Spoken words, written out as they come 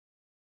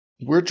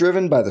We're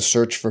driven by the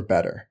search for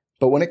better.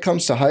 But when it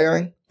comes to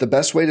hiring, the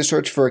best way to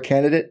search for a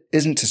candidate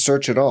isn't to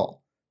search at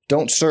all.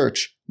 Don't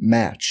search,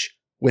 match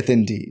with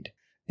Indeed.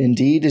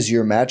 Indeed is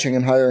your matching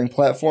and hiring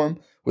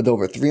platform with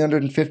over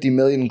 350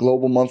 million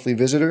global monthly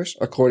visitors,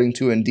 according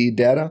to Indeed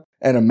data,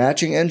 and a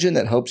matching engine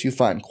that helps you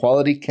find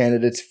quality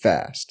candidates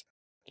fast.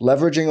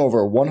 Leveraging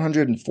over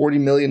 140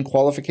 million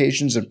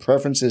qualifications and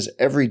preferences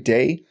every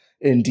day,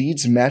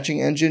 Indeed's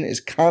matching engine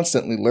is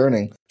constantly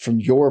learning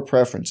from your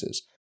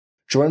preferences.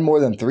 Join more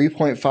than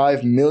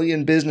 3.5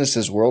 million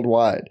businesses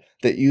worldwide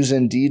that use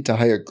Indeed to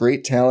hire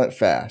great talent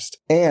fast.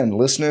 And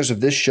listeners of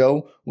this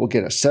show will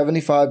get a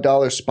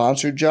 $75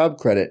 sponsored job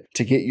credit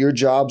to get your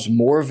jobs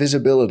more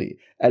visibility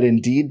at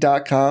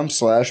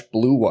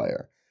Indeed.com/Blue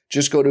Wire.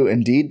 Just go to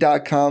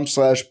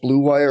Indeed.com/Blue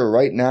Wire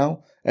right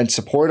now and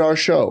support our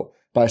show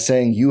by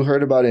saying you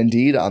heard about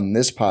Indeed on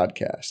this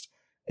podcast.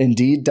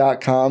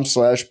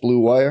 Indeed.com/Blue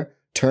Wire.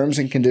 Terms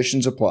and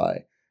conditions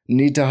apply.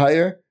 Need to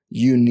hire?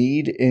 You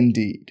need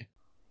Indeed.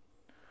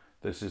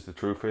 This is the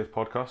True Faith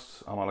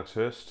Podcast. I'm Alex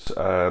Hurst.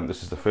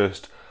 This is the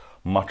first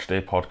match day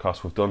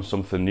podcast. We've done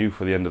something new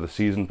for the end of the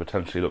season,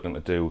 potentially looking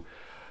to do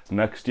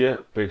next year.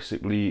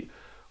 Basically,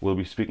 we'll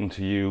be speaking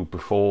to you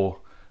before,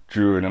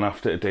 during and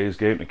after today's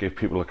game to give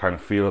people a kind of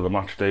feel of the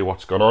match day,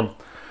 what's going on.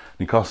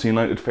 Newcastle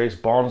United face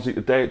Barnsley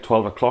today at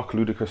 12 o'clock,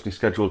 ludicrously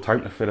scheduled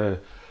time to fit a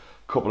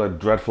couple of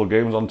dreadful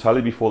games on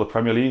telly before the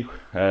Premier League.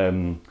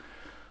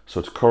 So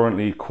it's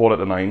currently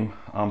 8:45.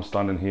 I'm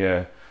standing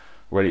here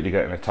ready to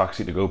get in a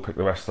taxi to go pick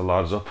the rest of the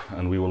lads up,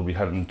 and we will be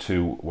heading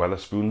to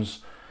Wetherspoons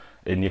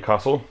in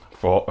Newcastle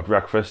for a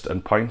breakfast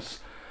and pints.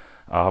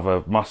 I have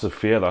a massive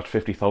fear that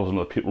 50,000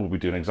 other people will be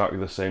doing exactly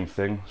the same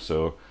thing,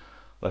 so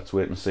let's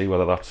wait and see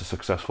whether that's a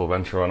successful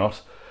venture or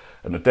not.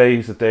 And today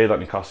is the day that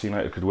Newcastle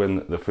United could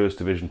win the First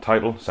Division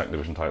title, Second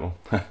Division title,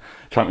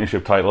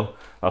 Championship title,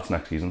 that's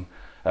next season.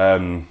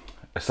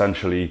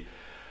 Essentially,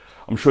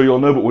 I'm sure you all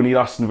know, but we need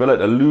Aston Villa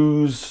to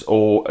lose,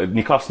 or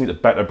Newcastle need to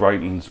better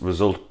Brighton's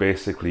result,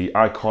 basically.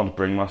 I can't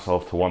bring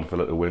myself to want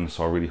Villa to win,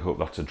 so I really hope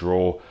that's a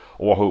draw,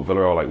 or I hope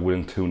Villa are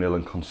win 2-0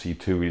 and concede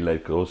 2 really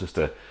late goals, just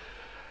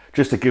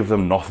to give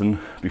them nothing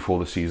before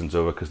the season's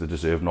over, because they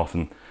deserve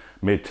nothing.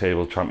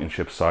 Mid-table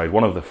Championship side,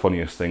 one of the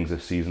funniest things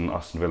this season,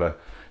 Aston Villa,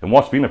 and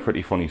what's been a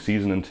pretty funny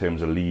season in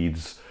terms of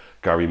Leeds,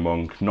 Gary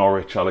Monk,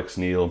 Norwich, Alex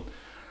Neil,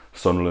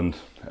 Sunderland,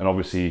 and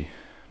obviously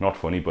not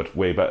funny, but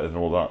way better than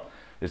all that,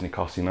 is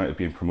Newcastle United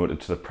being promoted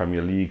to the Premier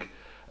League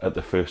at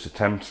the first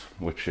attempt,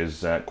 which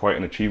is quite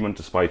an achievement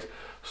despite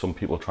some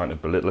people trying to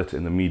belittle it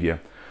in the media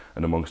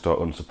and amongst our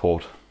own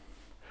support.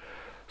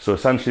 So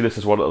essentially this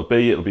is what it'll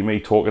be. It'll be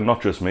me talking,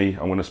 not just me.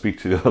 I'm going to speak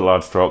to the other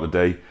lads throughout the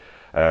day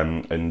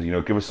and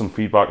give us some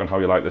feedback on how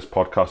you like this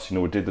podcast.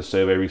 We did the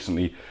survey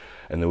recently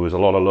and there was a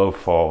lot of love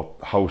for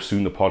how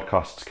soon the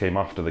podcasts came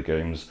after the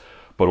games,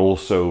 but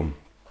also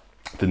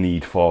the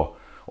need for,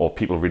 or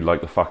people really like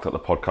the fact that the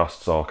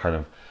podcasts are kind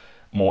of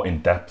more in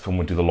depth when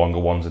we do the longer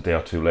ones a day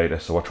or two later.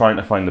 So we're trying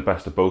to find the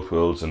best of both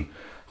worlds, and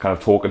kind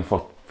of talking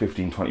for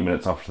 15-20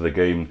 minutes after the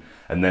game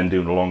and then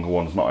doing the longer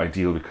ones not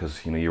ideal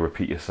because you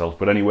repeat yourself.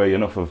 But anyway,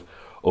 enough of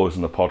us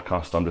and the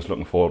podcast. I'm just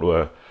looking forward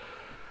to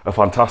a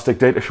fantastic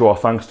day to show our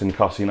thanks to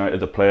Newcastle United,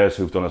 the players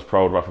who've done us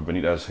proud, Rafa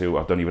Benitez, who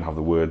I don't even have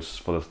the words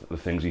for the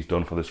things he's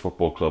done for this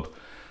football club,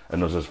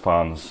 and us as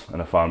fans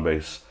and a fan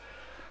base.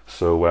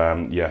 So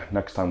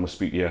next time we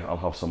speak to you, I'll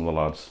have some of the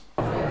lads.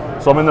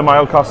 So I'm in the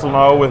Mild Castle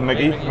now with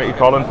Mickey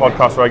Collin,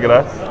 podcast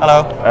regular.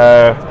 Hello.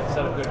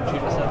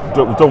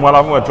 Done well,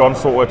 haven't we? John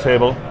Soto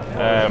table.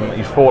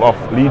 He's fought off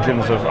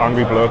legions of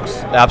angry blokes.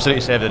 They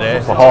absolutely saved the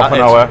day. For half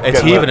an hour. It's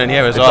heaving in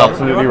here as well. It's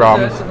absolutely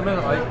rammed.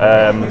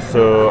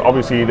 So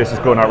obviously this is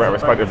going out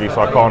retrospectively,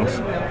 so I can't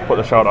put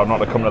the shout out not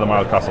to come to the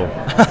Mild Castle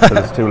because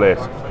it's too late.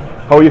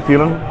 How are you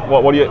feeling?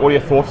 What are your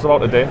thoughts about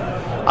today?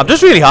 I'm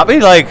just really happy.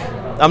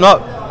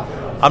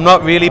 I'm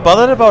not really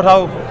bothered about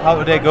how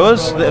today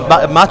goes.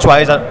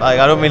 Match-wise,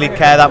 I don't really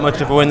care that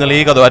much if we win the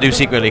league, although I do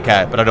secretly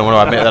care, but I don't want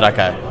to admit that I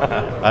care.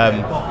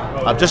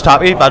 I'm just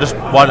happy. I just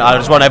want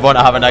everyone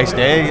to have a nice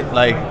day.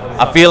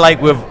 I feel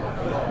like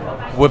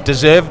we've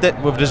deserved it.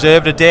 We've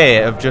deserved a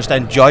day of just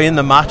enjoying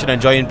the match and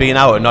enjoying being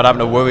out and not having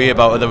to worry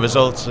about the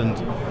results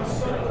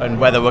and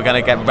whether we're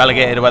going to get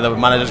relegated or whether the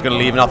manager's going to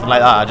leave, nothing like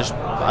that.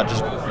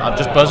 I'm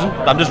just buzzing.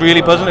 I'm just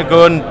really buzzing to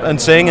go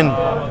and sing and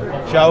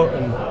shout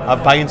and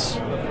have pints.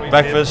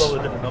 Breakfast.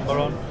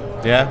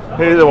 Yeah.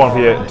 Here's the one for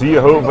you. Do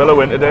you hope Villa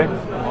win today?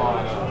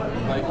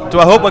 Do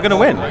I hope we're going to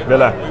win?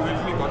 Villa.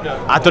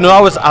 I don't know. I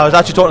was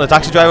actually talking to the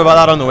taxi driver about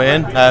that on the way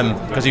in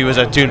because he was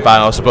a Toon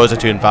fan, I suppose a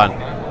Toon fan.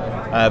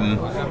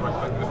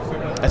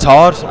 It's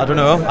hard. I don't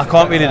know. I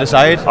can't really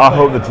decide. I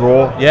hope the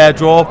draw. Yeah,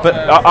 draw. But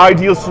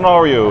ideal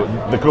scenario,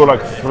 they go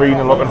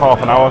 3-0 up in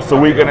half an hour, so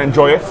we can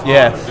enjoy it.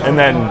 Yeah. And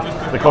then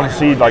they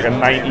concede a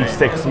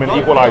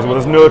 96-minute equaliser. Well,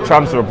 there's no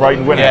chance of a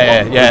Brighton winning.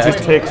 Yeah. It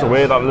just takes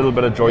away that little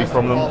bit of joy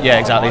from them. Yeah,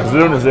 exactly. Because they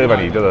don't deserve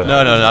any, do they?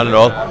 No, not at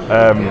all.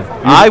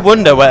 I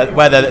wonder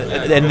whether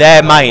in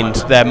their mind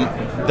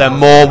they're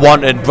more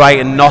wanted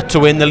Brighton not to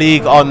win the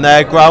league on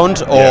their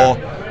ground or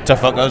to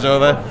fuck us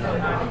over.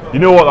 You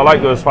know what? I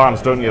like those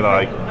fans, don't you?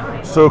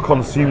 so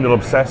consumed and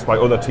obsessed by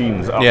other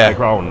teams at their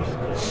ground.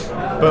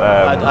 But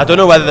I don't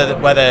know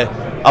whether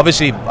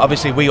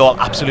obviously we all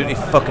absolutely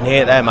fucking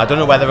hate them. I don't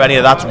know whether any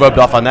of that's rubbed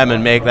off on them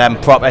and make them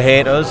proper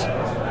hate us.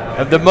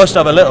 They must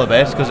have a little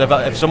bit, because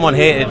if someone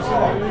hated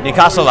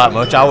Newcastle that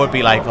much, I would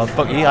be like, well,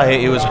 fuck you, I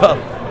hate you as well.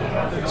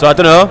 So I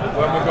don't know.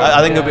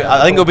 I think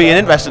it'll be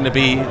interesting to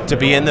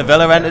be in the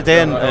Villa end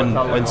today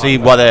and see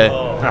whether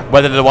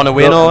they want to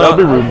win or not. There'll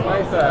be room.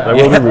 There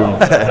will be room.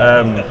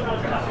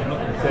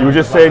 You were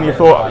just saying you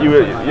thought you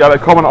had a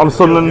comment on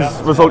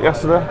Sunderland's result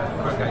yesterday.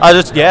 I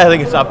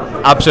think it's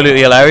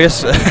absolutely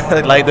hilarious.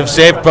 Like, they've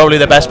saved probably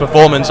the best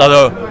performance,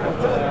 although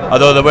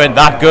they weren't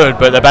that good,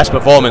 but the best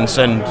performance.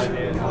 And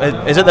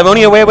is it their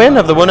only away win?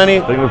 Have they won any?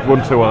 I think they've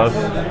won 2 others.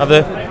 Have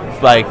they?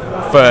 Like,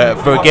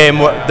 for a game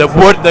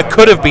that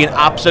could have been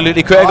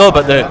absolutely critical,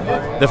 but they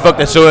fucked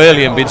it so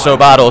early and been so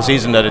bad all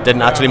season that it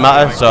didn't actually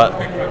matter. So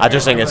I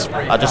just think it's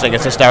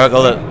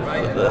hysterical that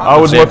I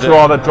would much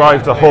rather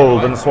drive to Hull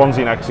than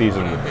Swansea next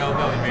season.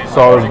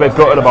 So I was a bit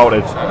gutted about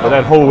it. But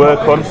then Hull were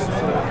cunts.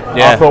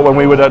 I thought when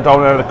we were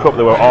down there in the cup,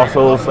 they were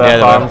arseholes,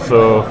 fans.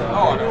 So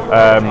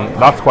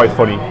that's quite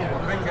funny.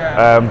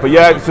 But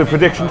yeah, it's a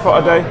prediction for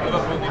today.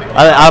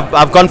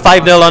 I've gone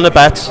 5-0 on the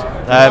bet.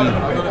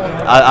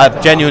 I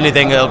genuinely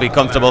think it'll be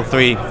comfortable,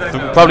 probably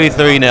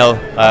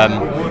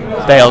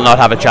 3-0. They'll not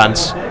have a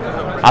chance.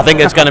 I think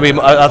it's going to be.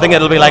 I think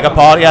it'll be like a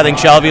party. I think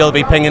Shelby will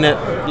be pinging it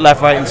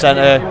left, right, and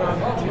centre.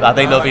 I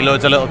think there'll be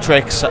loads of little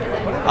tricks.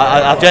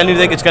 I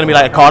genuinely think it's going to be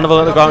like a carnival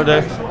at the ground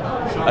today,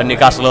 and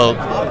Newcastle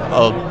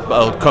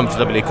will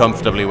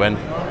comfortably win.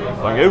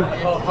 Thank you.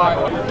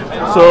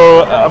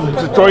 So I'm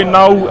joined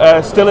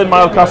now, still in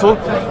Milecastle.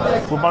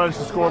 We managed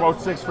to score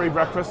about 6 free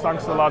breakfasts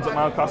thanks to the lads at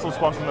Milecastle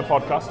sponsoring the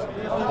podcast,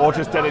 or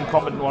just dead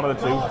incompetent, one of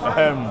the two.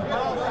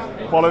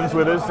 Bolin's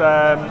with us.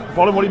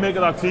 Bolin, what do you make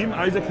of that team?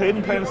 Isaac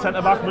Hayden playing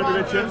centre back,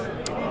 Mitrovic in?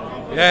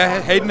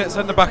 Yeah, Hayden at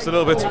centre back's a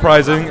little bit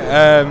surprising.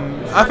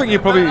 I think he'll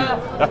probably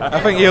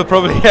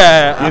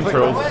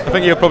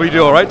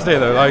do all right today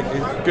though. Like,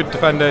 he's a good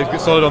defender,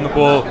 he's solid on the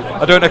ball.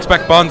 I don't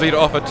expect Barnsley to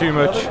offer too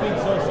much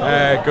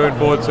going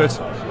forward, so it's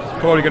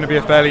probably going to be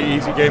a fairly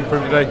easy game for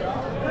him today.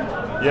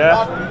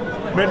 Yeah.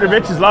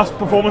 Mitrovic's last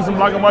performance in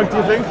black and white, do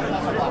you think?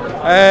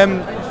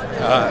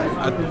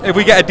 If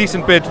we get a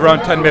decent bid for around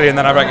 10 million,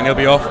 then I reckon he'll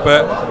be off.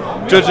 But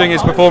judging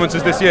his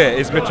performances this year,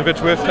 is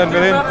Mitrovic worth 10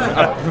 million?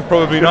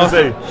 Probably not.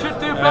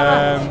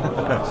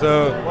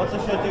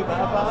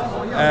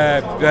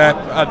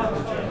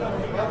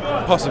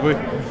 Possibly.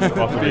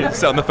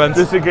 Sit on the fence.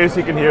 Just in case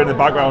you can hear in the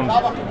background,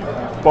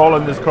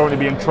 Bolland is currently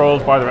being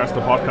trolled by the rest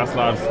of the podcast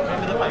lads,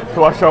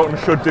 who are shouting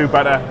should do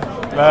better.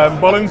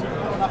 Bolland,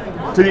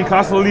 do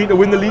Newcastle need to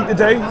win the league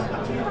today?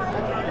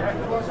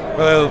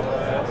 Well,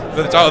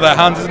 it's out of their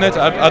hands, isn't it?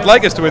 I'd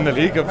like us to win the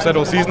league. I've said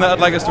all season that I'd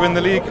like us to win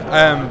the league.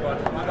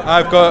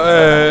 I've got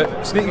a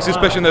sneaking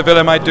suspicion that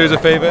Villa might do us a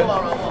favour.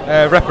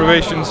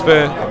 Reparations for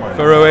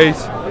 08.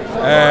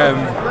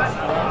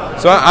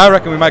 So I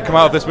reckon we might come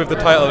out of this with the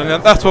title, and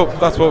that's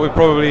what we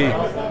probably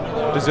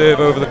deserve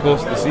over the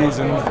course of the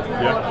season.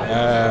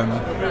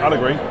 Yeah, I'll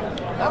agree.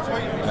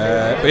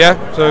 But yeah,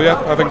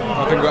 I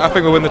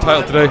think we'll win the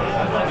title today.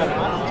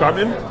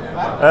 Champion.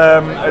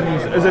 And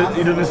is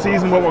it the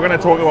season? What we're going to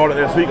talk about it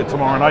this week or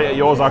tomorrow night at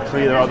yours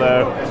actually about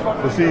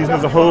the season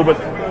as a whole. But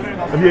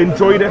have you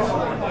enjoyed it?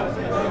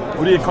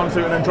 Would you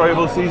consider it an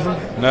enjoyable season?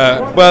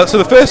 No. Well, so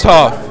the first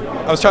half,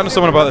 I was chatting to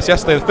someone about this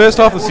yesterday. The first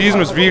half of the season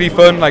was really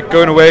fun, like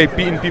going away,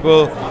 beating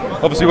people.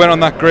 Obviously went on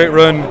that great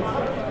run.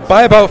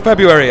 By about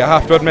February, I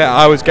have to admit,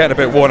 I was getting a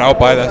bit worn out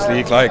by this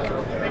league. Like,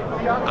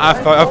 I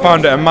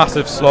found it a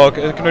massive slog.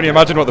 I can only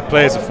imagine what the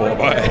players have thought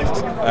about it.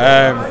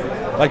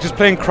 Like just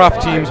playing crap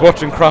teams,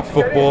 watching crap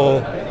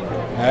football.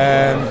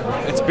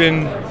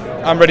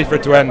 I'm ready for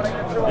it to end.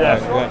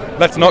 Yeah.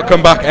 Let's not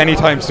come back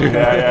anytime soon.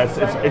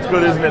 It's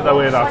good, isn't it, the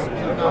way that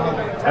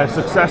a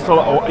successful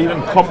or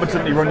even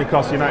competently run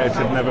Newcastle United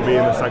should never be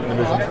in the second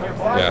division.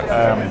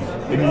 Yeah.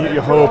 And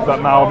you hope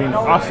that now,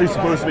 Ashley's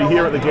supposed to be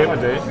here at the game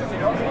today.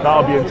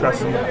 That'll be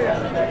interesting.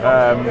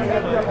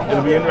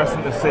 It'll be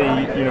interesting to see,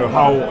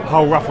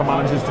 how Rafa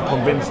manages to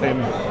convince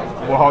him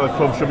or how the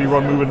club should be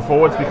run moving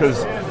forwards,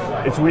 because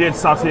it's weird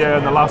sat here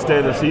on the last day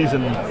of the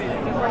season,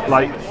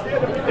 like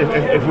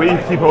if we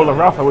keep hold of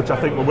Rafa, which I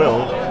think we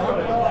will,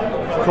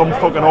 come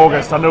fucking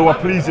August, I know we're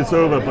pleased it's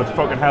over, but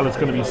fucking hell, it's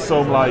going to be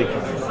some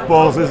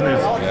balls, isn't it?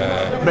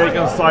 Yeah.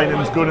 Making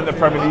signings, going into the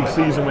Premier League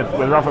season with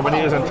Rafa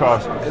Benitez in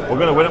charge. We're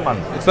going to win it, man.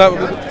 It's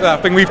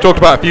that thing we've talked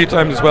about a few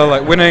times as well,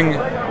 like winning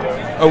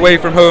away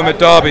from home at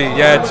Derby,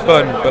 yeah, it's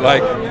fun, but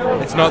like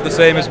it's not the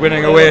same as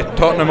winning away at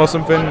Tottenham or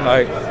something.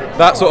 Like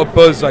that sort of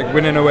buzz, like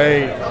winning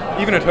away,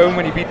 even at home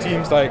when you beat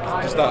teams, like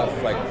just that,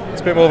 like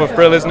it's a bit more of a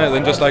thrill, isn't it,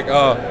 than just like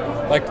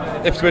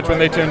Ipswich when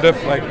they turned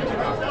up, like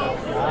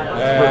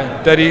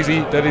dead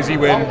easy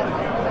win.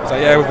 It's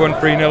like, yeah, we've won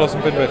 3-0 or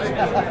something, but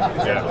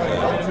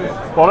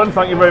Bolin,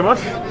 thank you very much.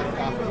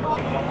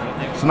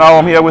 So now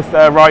I'm here with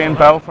Ryan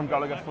Bell from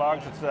Gallagher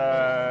Flags. It's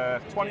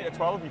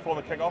 20-12 before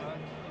the kick-off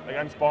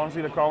against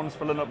Barnsley. The crowd's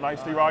filling up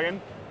nicely,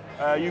 Ryan.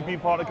 You've been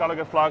part of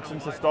Gallagher Flags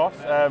since the start.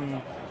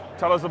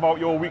 Tell us about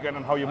your weekend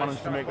and how you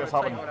managed to make this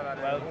happen.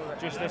 Well,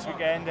 just this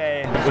weekend,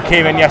 we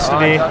came in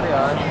yesterday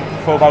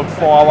for about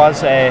 4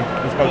 hours. There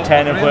was about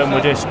 10 of them. We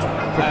just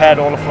prepared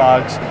all the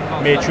flags,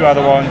 made sure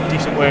they were on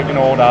decent working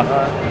order,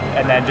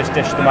 and then just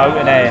dished them out.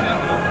 And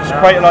it's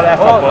quite a lot of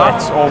effort, but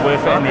it's all worth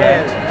it in the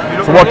end.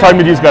 So what time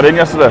did you get in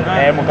yesterday?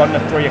 We got in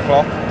at 3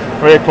 o'clock.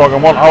 3 o'clock,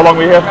 and how long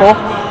were you here for?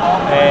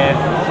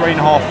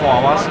 3.5,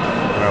 4 hours.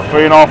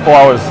 3.5, 4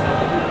 hours.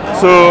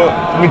 So,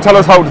 tell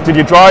us, how did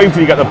you drive?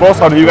 Did you get the bus?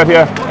 How did you get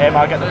here?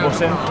 I get the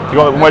bus in.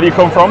 Where do you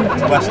come from?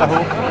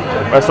 Westerhope.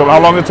 Westerhope. How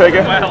long did it take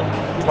you?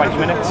 20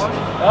 minutes.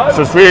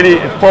 So it's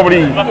probably,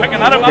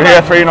 you're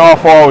here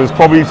 3.5, 4 hours,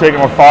 probably taking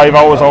about 5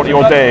 hours out of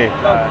your day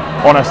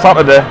on a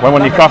Saturday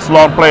when Newcastle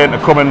aren't playing to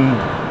come and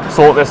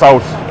sort this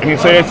out. And you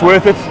say it's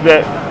worth it?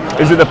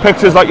 Is it the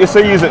pictures that you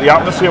see? Is it the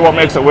atmosphere? What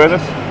makes it worth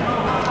it?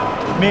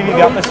 Mainly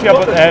the atmosphere,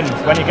 but then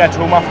when you get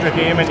home after a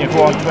game and you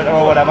go on Twitter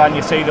or whatever and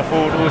you see the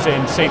photos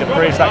and see the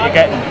praise that you're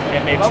getting,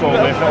 it makes it all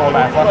worth it, all the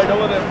effort.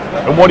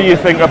 And what do you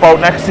think about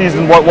next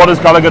season? What does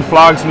Gallagher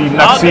Flags need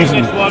next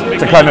season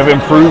to kind of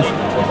improve?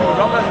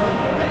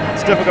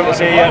 It's difficult to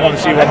say yet.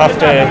 Obviously we'll have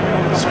to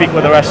speak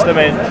with the rest of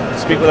them and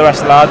speak with the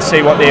rest of the lads, see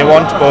what they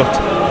want, but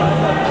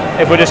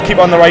if we just keep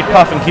on the right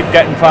path and keep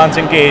getting fans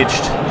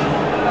engaged,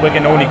 we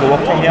can only go up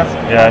from here.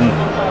 Yeah, and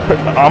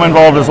I'm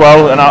involved as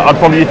well, and I'd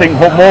probably think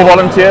more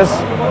volunteers.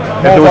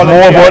 If there was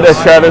more to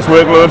share this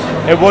workload.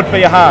 It would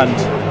be a hand,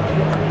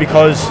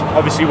 because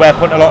obviously we're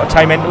putting a lot of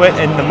time into it,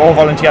 and the more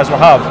volunteers we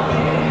have,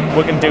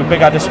 we can do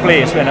bigger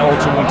displays, and it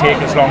also won't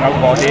take as long out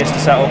of our days to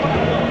set up.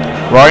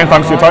 Ryan,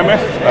 thanks for your time, mate.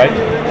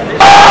 Right.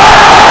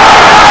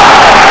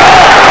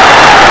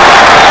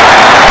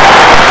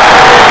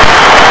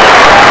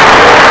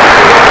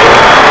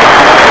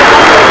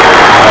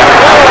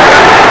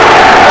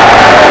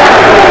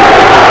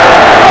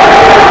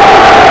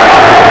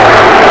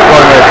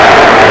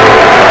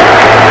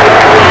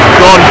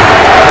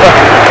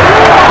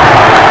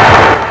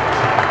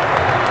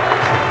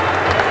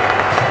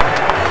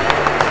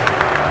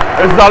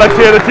 This is Alex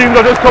here, the teams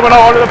are just coming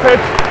out onto the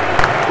pitch.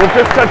 We've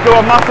just set to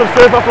a massive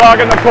Surfer flag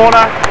in the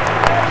corner.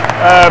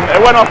 It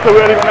went off too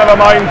early, but never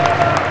mind.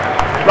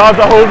 Lads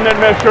are holding it,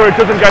 make sure it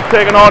doesn't get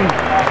taken on.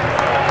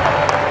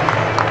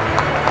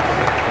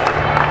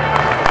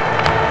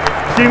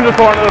 Teams are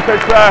coming onto the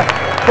pitch there.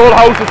 Full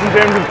house at St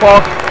James's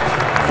Park.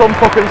 Some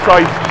fucking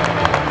sight.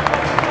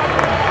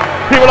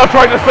 People are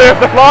trying to surf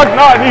the flag.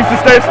 No, it needs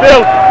to stay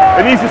still.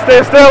 It needs to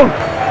stay still.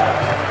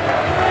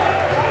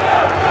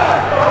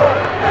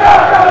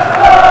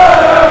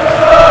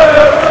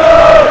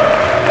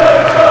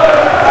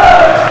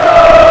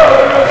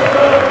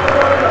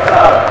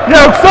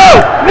 Newcastle!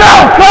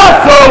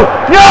 Newcastle!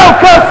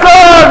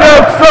 Newcastle!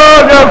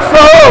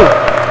 Newcastle!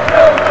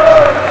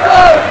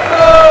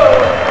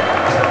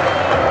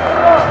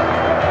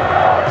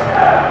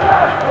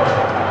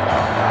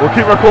 We'll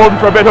keep recording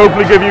for a bit,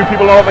 hopefully give you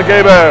people out the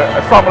game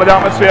a sample of the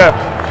atmosphere.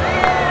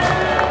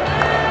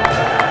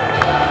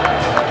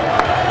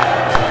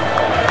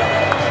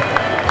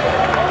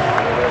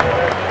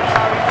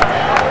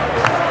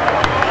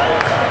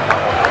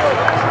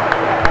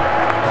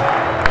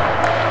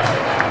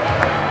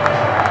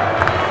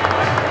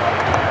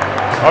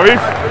 Maurice?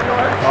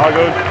 Ah,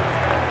 good.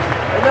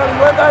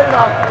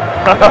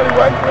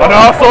 I know,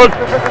 I thought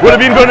would have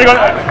been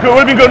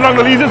good along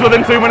the leases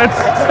within 2 minutes.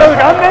 Still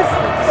got this?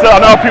 So I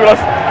know people are.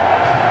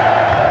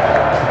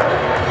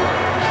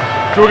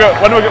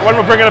 When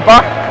we're bringing it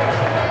back?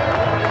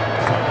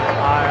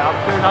 I'm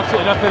doing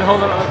absolutely nothing,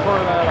 holding it on the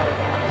corner there.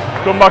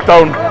 Like. Come back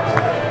down.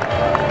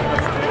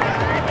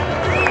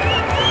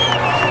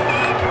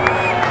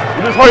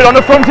 You just hide on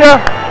the front here.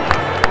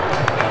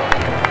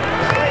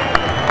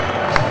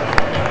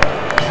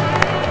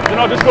 You're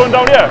not just going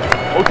down here.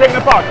 We're taking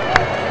it back.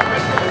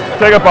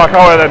 Take it back,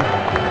 alright then.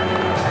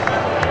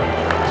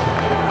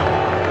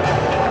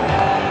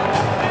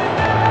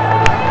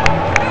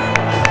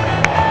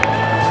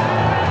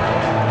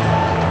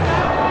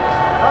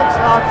 Thanks,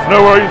 lads.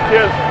 No worries,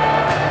 cheers.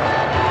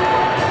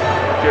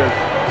 Cheers.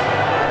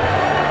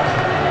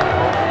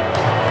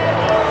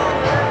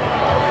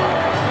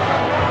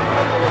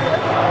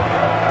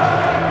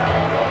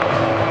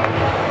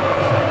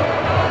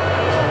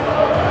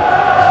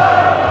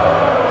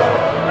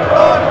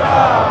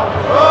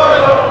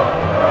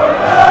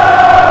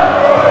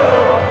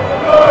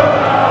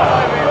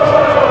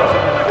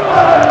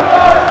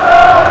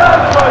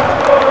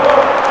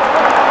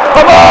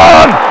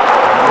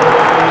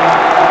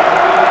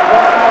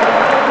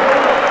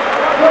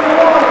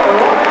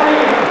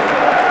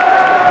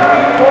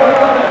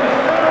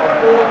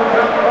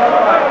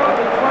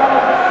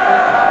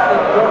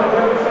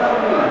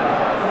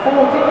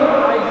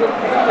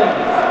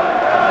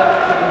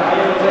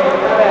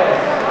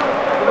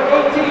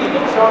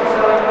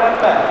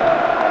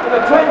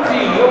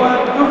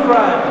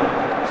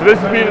 So this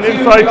has been an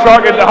inside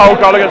track into how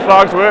Gallagher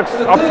Flags works.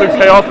 Absolute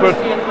chaos, but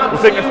we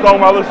think it's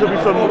gone well. There should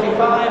be some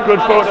good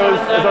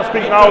photos. As I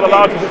speak now, the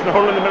lads are just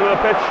huddled in the middle of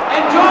the pitch.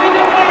 Enjoy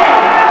the game!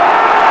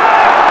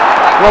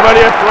 Rob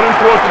Elliott running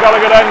towards the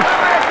Gallagher end.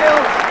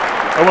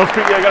 And we'll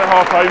speak to you again at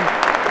half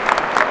time.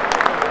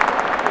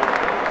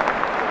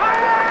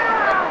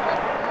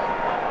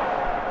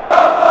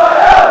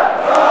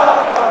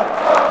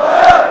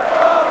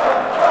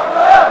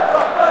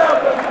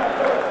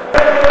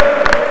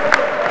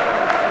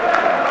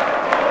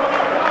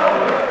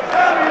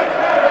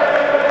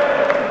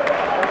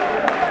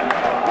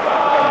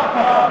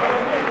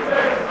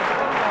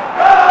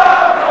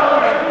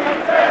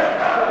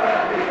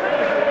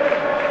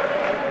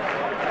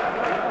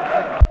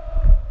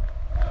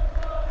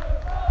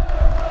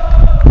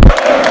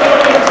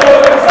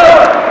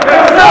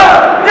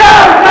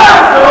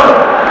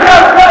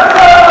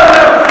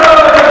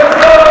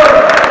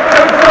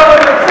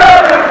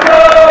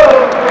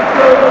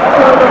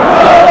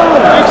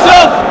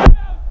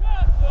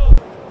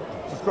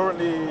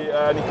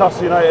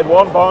 Newcastle United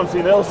 1,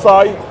 Barnsley 0. Si,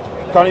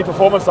 can you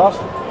performance that?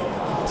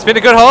 It's been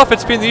a good half.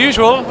 It's been the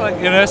usual,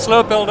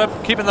 slow build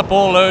up, keeping the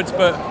ball loads,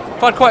 but we've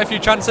had quite a few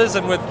chances,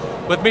 and with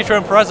Mitra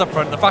and Perez up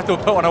front, the fact that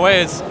we put one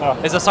away is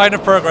a sign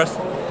of progress.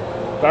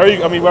 We're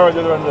at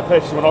the other end of the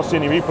pitch, so we're not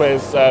seeing any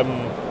replays.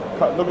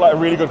 Looked like a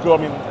really good goal.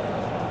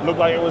 Looked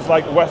like it was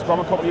like West Brom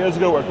a couple of years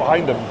ago, where it's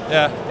behind him.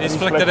 Yeah, he's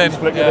flicked it in. He's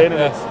flicked it in,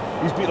 and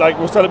he's been, like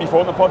we said it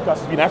before in the podcast,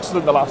 he's been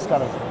excellent the last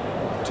kind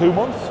of 2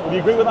 months. Would you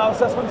agree with that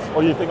assessment,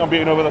 or do you think I'm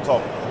being over the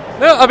top?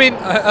 No,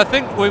 I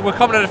think we were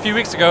commented a few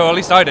weeks ago, or at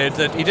least I did,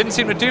 that he didn't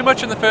seem to do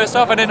much in the first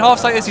half, and in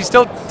halves like this he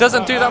still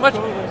doesn't do that much.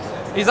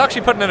 He's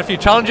actually putting in a few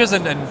challenges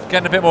and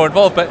getting a bit more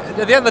involved, but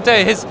at the end of the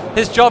day,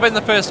 his job in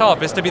the first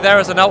half is to be there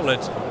as an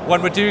outlet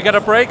when we do get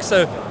a break,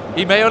 so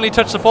he may only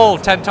touch the ball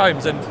 10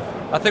 times, and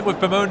I think we've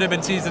bemoaned him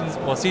in seasons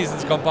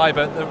gone by,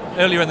 but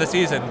earlier in the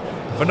season,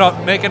 for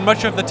not making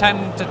much of the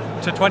 10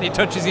 to 20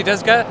 touches he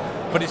does get,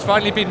 but he's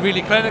finally been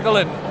really clinical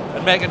and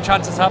making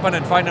chances happen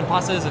and finding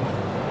passes, and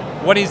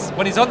when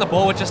he's on the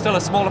ball, which is still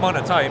a small amount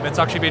of time, it's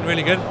actually been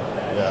really good.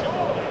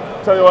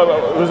 Yeah. Tell you what,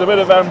 there was a bit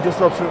of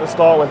disruption at the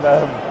start with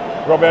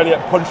Rob Elliott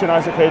punching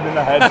Isaac Hayden in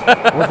the head.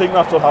 We think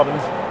that's what happened.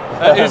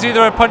 It was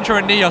either a punch or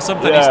a knee or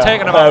something. He's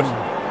taken him out.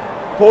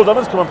 Paul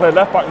Dummins come and play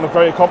left back and look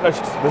very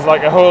accomplished. There's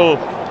like a whole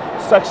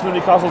section of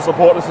Newcastle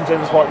supporters in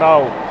James Park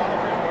now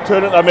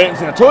turning to their mate and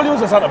saying, I told you he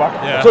was a centre back.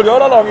 I told you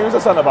all along he was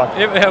a centre back.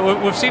 Yeah,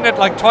 we've seen it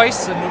like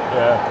twice.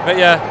 But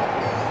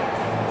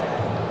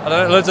I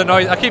don't know, loads of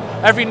noise.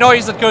 Every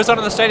noise that goes on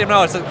in the stadium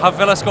now, it's like, have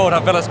Villa scored.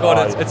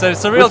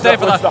 It's a real day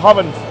for that. They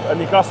haven't, and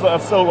Newcastle are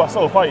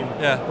still fine.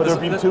 Yeah. But there have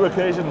been 2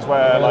 occasions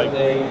where like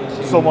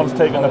someone's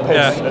taken the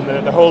piss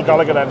and the whole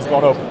Gallagher end's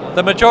gone up.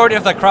 The majority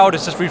of the crowd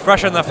is just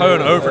refreshing their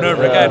phone over and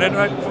over again, and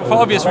for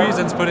obvious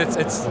reasons. But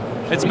it's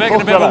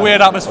making a bit of a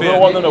weird atmosphere. I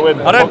don't want them to win.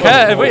 I don't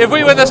care if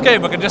we win this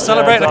game, we can just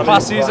celebrate a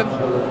class season.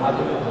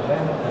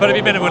 But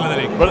it'd be winning the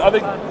league. But I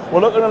think we're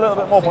looking a little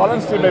bit more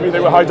balanced here. Maybe they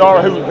were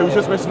Haidara, who's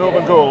just missed an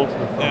open goal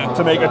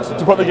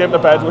to put the game to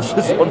bed, which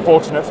is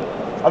unfortunate.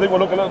 I think we're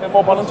looking a little bit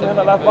more balanced with him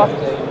at left back.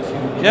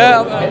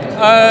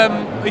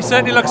 Yeah, he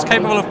certainly looks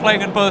capable of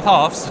playing in both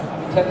halves.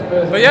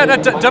 But yeah,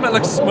 Dummett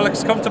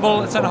looks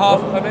comfortable at centre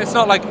half. It's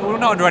not like we're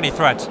not under any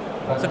threat.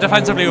 So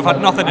defensively, we've had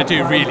nothing to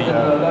do really.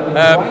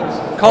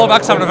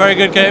 Colback's having a very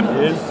good game.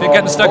 He's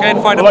getting stuck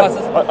in, finding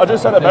passes. I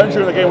just said about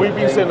during the game, we've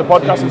been saying the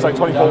podcast since like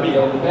 2014.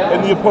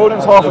 In the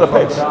opponent's half of the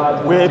pitch,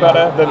 way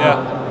better than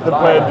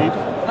playing deep.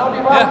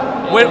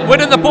 Yeah,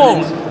 winning the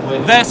ball,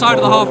 their side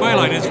of the halfway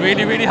line is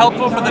really, really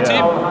helpful for the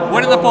team.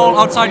 Winning the ball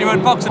outside your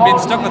own box and being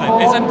stuck with it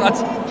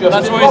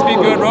that's where he's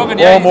been going wrong.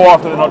 And more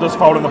often than not, just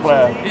fouling the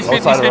player. He's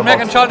been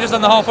making challenges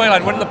on the halfway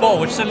line, winning the ball,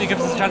 which suddenly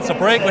gives us a chance to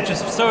break, which is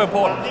so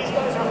important.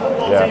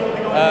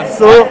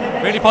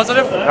 Really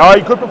positive.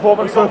 Good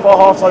performance so far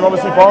half time.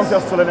 Obviously Barnsley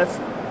are still in it.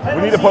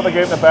 We need to put the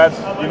game to bed.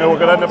 We're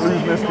going to end up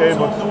losing this game,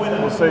 but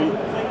we'll see.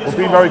 We've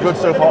been very good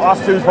so far.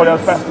 Us2's probably our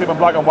best team in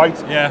black and white.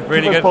 Yeah,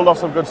 really good. Pulled off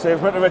some good saves.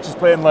 Mitrovic is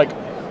playing like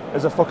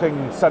as a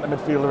fucking centre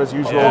midfielder as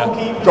usual,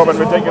 dropping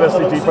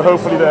ridiculously deep. But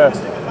hopefully the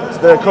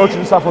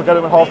coaching staff will get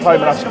him at half time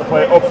and actually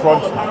play up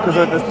front, because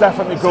there's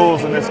definitely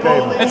goals in this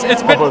game.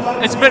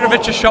 It's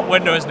Mitrovic's shop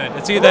window, isn't it?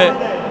 It's either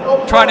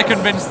trying to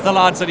convince the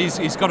lads that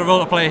he's got a role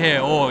to play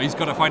here, or he's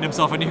got to find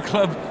himself a new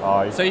club.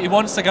 So he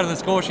wants to get on the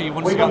score sheet, he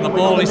wants to get on the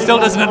ball. He still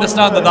doesn't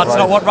understand that that's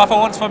not what Rafa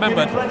wants from him.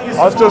 But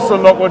as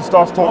Justin Lockwood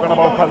starts talking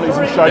about penalties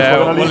and shite,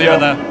 we're going to leave it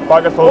there.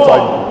 Back at full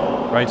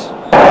time. Right. So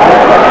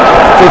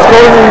it's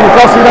going to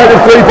Newcastle United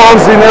 3,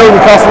 Barnsley 0,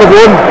 Newcastle have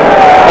won.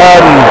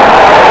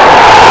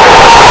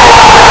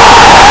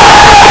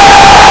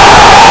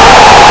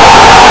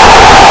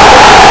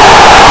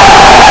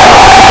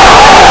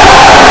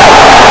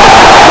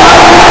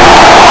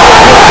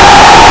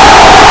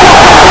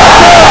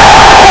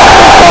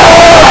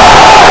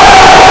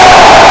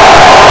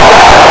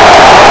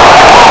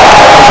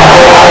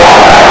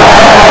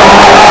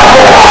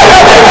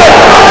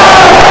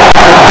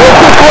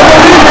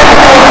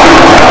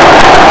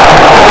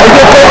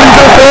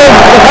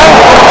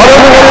 I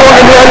don't think anyone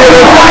can do any of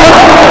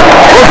this.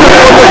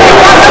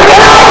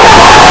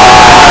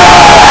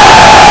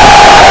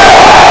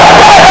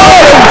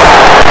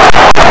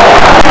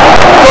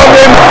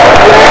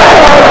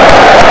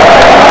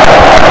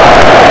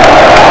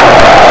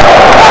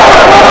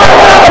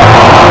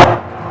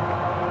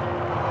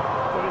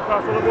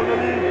 Newcastle have won the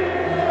league.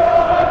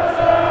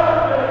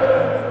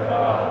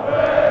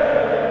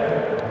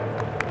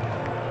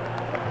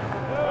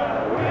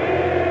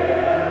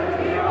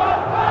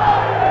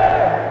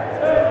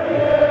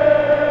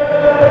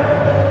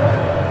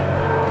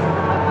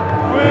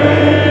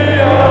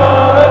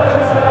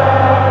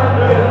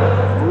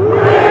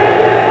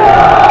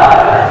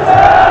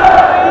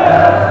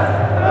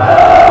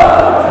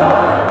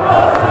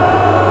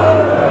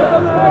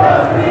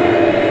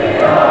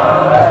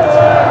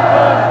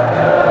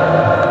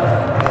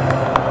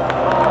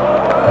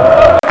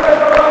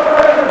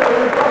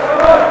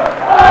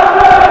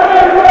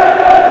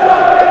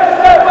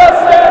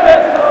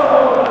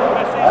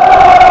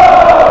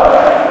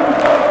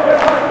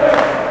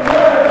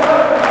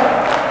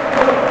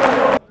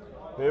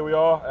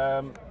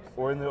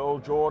 We're in the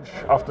Old George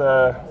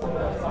after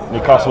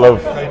Newcastle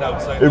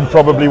have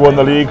improbably won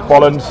the league.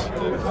 Bolland,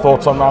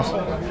 thoughts on that?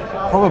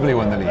 Probably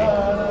won the league. We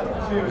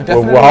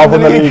have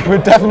won the league. We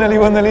definitely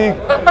won the league.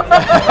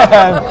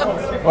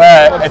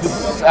 Well, I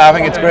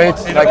think it's great.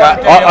 Like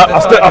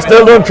I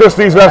still don't trust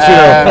these refs, you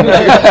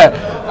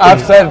know.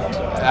 I've said.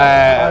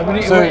 We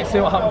need to wait and see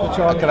what happens with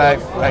Charlie. Can I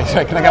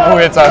get my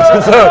words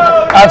out? So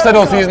I've said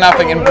all season, I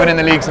think winning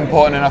the league's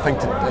important, and I think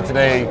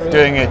today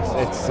doing it,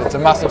 it's a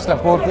massive step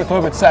forward for the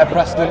club. It's set a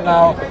precedent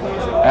now.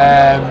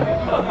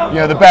 You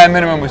know, the bare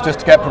minimum was just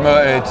to get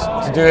promoted.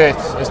 To do it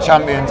as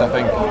champions, I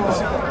think,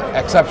 is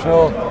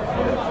exceptional.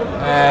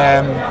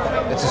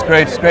 It's just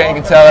great. It's great. You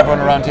can tell everyone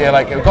around here,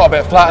 like, it got a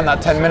bit flat in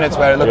that 10 minutes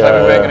where it looked like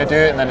we weren't going to do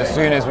it, and then as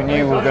soon as we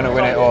knew we were going to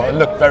win it, or it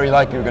looked very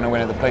likely we were going to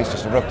win it, the place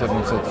just erupted.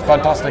 And so it's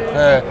fantastic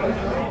for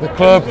the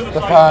club,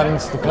 the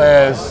fans, the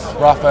players,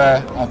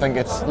 Rafa. I think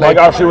it's Mike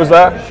Ashley was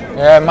there.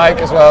 Yeah, Mike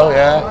as well.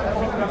 Yeah,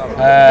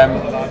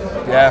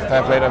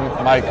 fair play to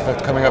Mike for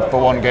coming up for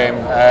one game.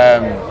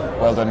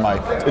 Well done,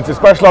 Mike. It's a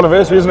special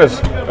anniversary, isn't it?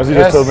 As you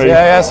just told me.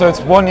 Yeah. So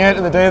it's 1 year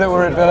to the day that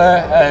we're at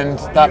Villa, and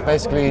that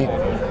basically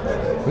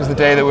was the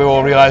day that we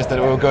all realised that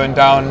we were going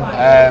down,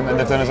 and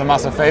they've done us a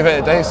massive favour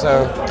today.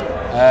 So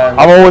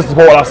I've always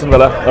supported Aston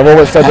Villa. I've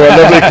always said they're a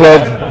lovely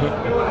club,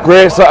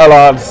 great set of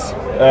lads.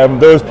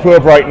 Those poor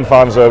Brighton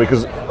fans though,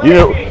 because you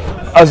know,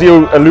 as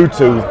you allude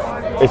to,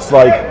 it's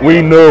like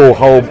we know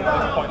how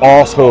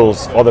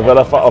arseholes the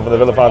Villa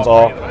fans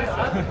are.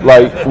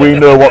 Like, we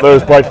know what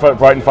those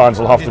Brighton fans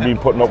will have to be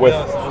putting up with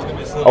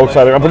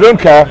outside the ground. But they don't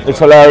care. It's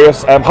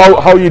hilarious.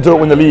 How you don't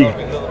win the league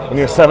when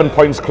you're 7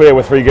 points clear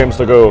with 3 games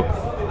to go.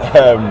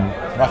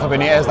 Rafa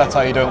Benitez, that's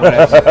how you don't win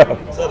it.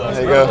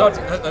 There you go.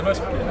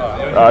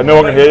 No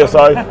one can hear you,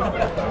 sorry.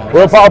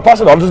 Well, I'll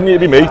pass it on. Doesn't need to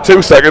be me.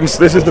 2 seconds.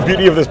 This is the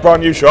beauty of this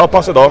brand new show. I'll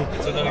pass it on.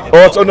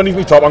 Oh, it's underneath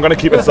me top. I'm going to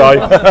keep it side.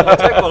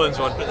 Take Mullins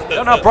one.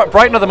 No,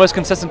 Brighton are the most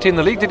consistent team in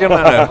the league. Did you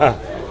know?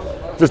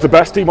 Just the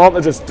best team, aren't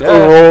they? Just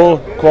overall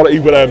quality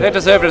with them. They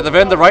deserve it. They've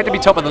earned the right to be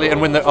top of the league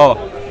and win the.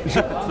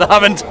 They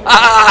haven't.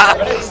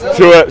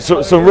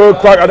 So some road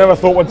crack I never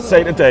thought would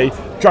say today.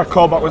 Jack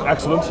Colback was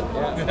excellent.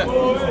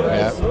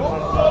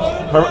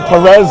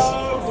 Perez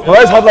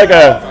had like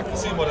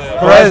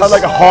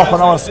a half an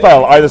hour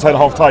spell either side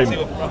of half time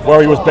where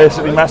he was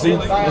basically messy.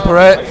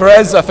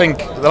 Perez, I think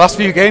the last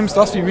few weeks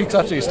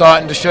actually,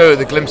 starting to show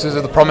the glimpses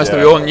of the promise that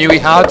we all knew he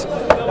had.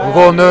 We've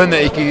all known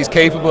that he's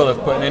capable of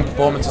putting in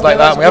performances like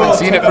that. We haven't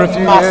seen it for a few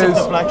years.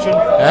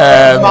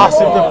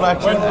 Massive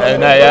deflection.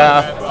 And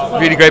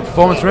really great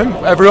performance from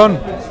him. Everyone.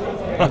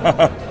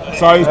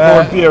 So he's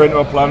pouring beer into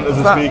a plant as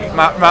I speak.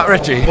 Matt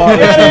Ritchie.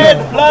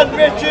 Plant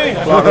Ritchie.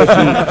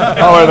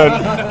 Alright then.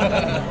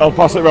 I'll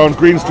pass it around.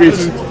 Green Street.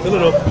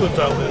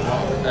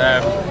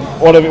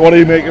 What do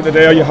you make of the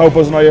day? Are you how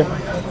buzzing, are you?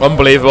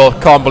 Unbelievable.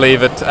 Can't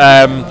believe it.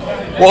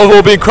 What we've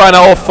all been crying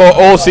out for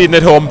all season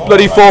at home.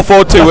 Bloody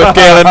 4-4-2 with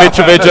Gale and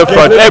Mitrovic up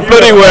front. It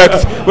bloody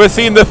worked. We're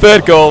seeing the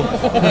third goal.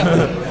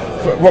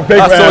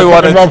 That's all we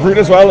wanted. Rob Root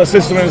as well,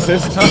 assist and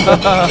assist.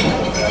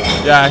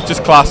 Yeah,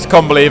 just class.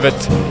 Can't believe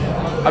it.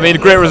 I mean,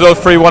 great result,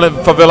 3-1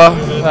 for Villa.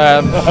 It's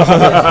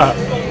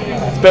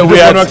a bit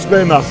weird. Want to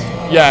explain that?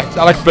 Yeah,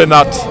 I'll explain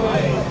that.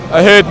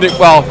 I heard,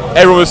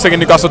 everyone was singing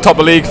Newcastle top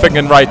of the league,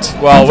 thinking, right,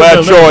 well,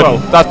 we're drawn.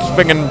 That's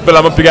thinking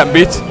Villa must be getting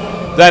beat.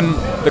 Then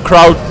the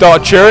crowd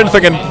started cheering,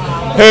 thinking,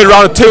 heard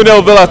around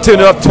 2-0 Villa,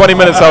 2-0 up 20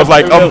 minutes. I was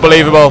like,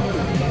 unbelievable.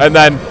 And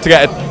then to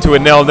get it to a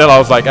 0-0, I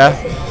was like,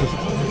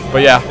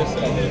 But yeah,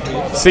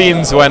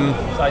 scenes when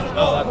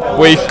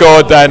we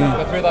scored, then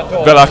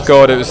Villa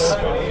scored. It was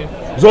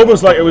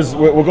almost like we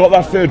got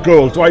that third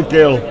goal. Dwight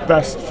Gale,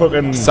 best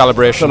fucking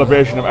celebration I've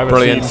ever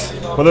Brilliant.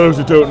 seen. For those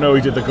who don't know,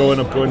 he did the going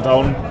up, going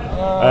down.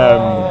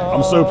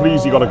 I'm so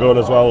pleased he got a goal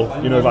as well.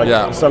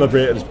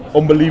 Celebrated his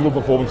unbelievable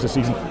performance this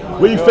season.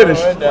 We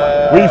finished with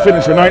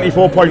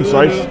 94 points,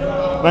 right?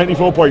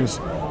 94 points.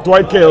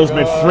 Dwight Gale's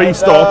made 3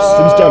 starts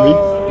since January.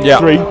 Yeah.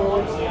 3.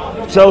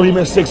 Shelby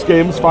missed 6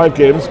 games, 5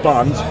 games,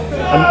 banned.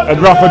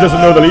 And Rafa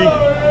doesn't know the league.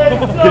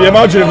 Can you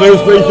imagine if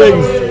those 3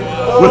 things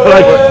were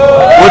like...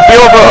 Would be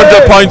over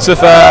 100 points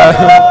if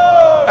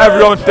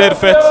everyone stayed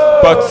fit,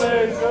 but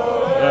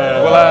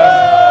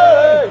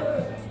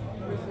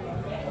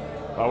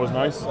That was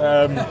nice. Do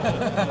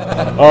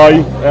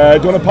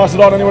you want to pass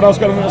it on? Anyone else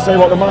got anything to say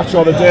about the match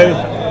or the day?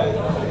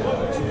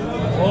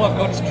 All I've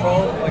got is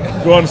troll.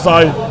 Go on,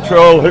 Si.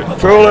 Troll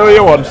who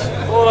you want.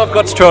 All I've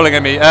got's trolling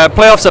at me.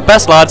 Playoffs are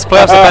best, lads.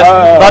 Playoffs are best.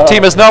 That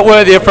team is not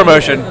worthy of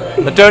promotion.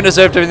 They don't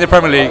deserve to be in the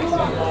Premier League.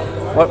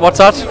 What's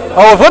that?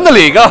 Oh, I've won the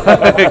league. Oh,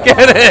 get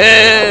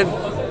in.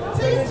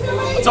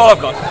 That's all I've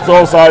got. That's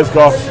all Si's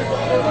got.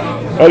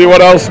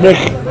 Anyone else, Mick?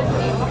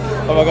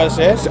 What am I going to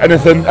say?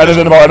 Anything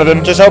about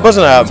anything? Just how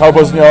buzzing I am. How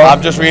buzzing you are?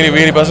 I'm just really,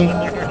 really buzzing.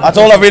 That's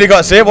all I've really got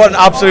to say. What an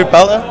absolute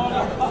belter.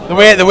 The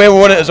way we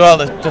won it as well,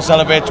 to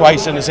celebrate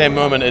twice in the same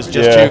moment is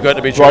just too good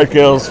to be true. Right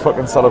girls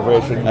fucking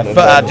celebration.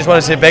 I just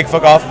want to say big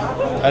fuck off.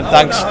 And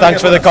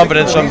thanks for the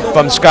confidence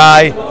from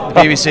Sky,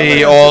 the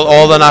BBC,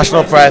 all the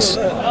national press,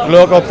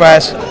 local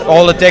press,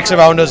 all the dicks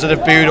around us that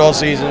have booed all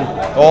season.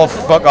 All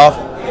fuck off.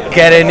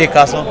 Get in,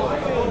 Newcastle.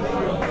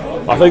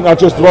 I think that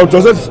just about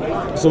does it.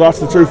 So that's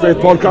the True Faith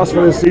podcast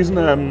for this season.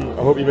 I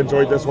hope you've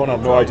enjoyed this one. I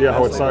have no idea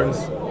how it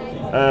sounds.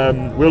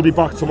 We'll be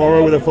back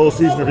tomorrow with a full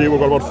season review. We've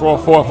got about 4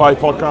 or 5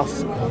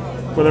 podcasts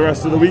for the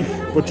rest of the week.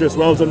 But just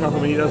well done, Rafa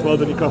Benitez. Well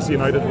done, Newcastle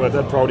United. We're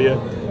dead proud of you.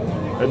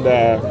 And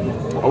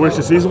I wish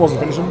the season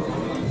wasn't finishing.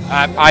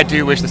 I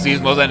do wish the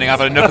season was ending. I've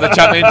had enough of the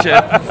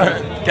Championship.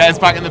 Get us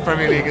back in the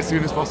Premier League as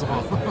soon as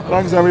possible.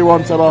 Thanks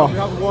everyone. Ta-ra.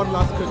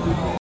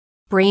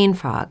 Brain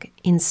fog,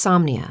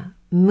 insomnia,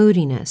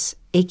 moodiness,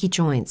 achy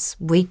joints,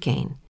 weight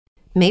gain.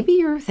 Maybe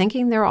you're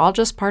thinking they're all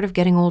just part of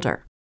getting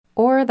older.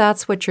 Or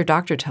that's what your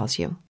doctor tells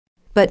you.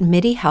 But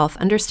MIDI Health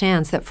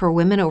understands that for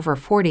women over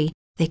 40,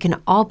 they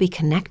can all be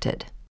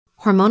connected.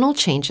 Hormonal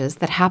changes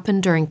that happen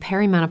during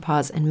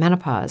perimenopause and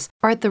menopause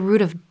are at the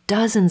root of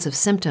dozens of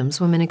symptoms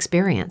women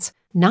experience,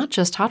 not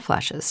just hot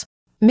flashes.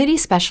 MIDI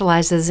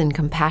specializes in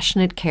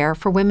compassionate care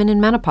for women in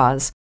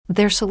menopause.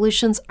 Their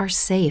solutions are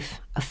safe,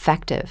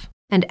 effective,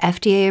 and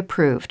FDA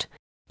approved.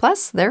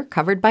 Plus, they're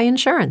covered by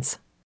insurance.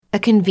 A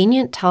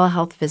convenient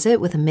telehealth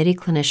visit with a MIDI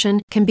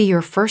clinician can be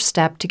your first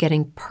step to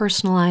getting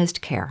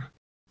personalized care.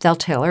 They'll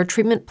tailor a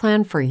treatment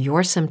plan for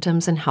your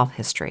symptoms and health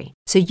history,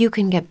 so you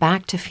can get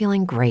back to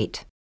feeling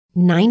great.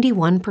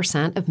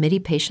 91% of MIDI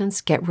patients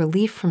get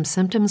relief from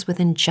symptoms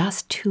within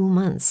just 2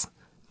 months.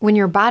 When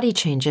your body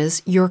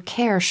changes, your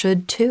care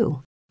should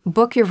too.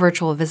 Book your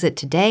virtual visit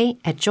today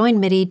at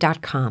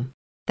joinmidi.com.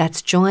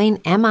 That's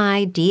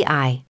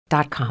joinmidi.com.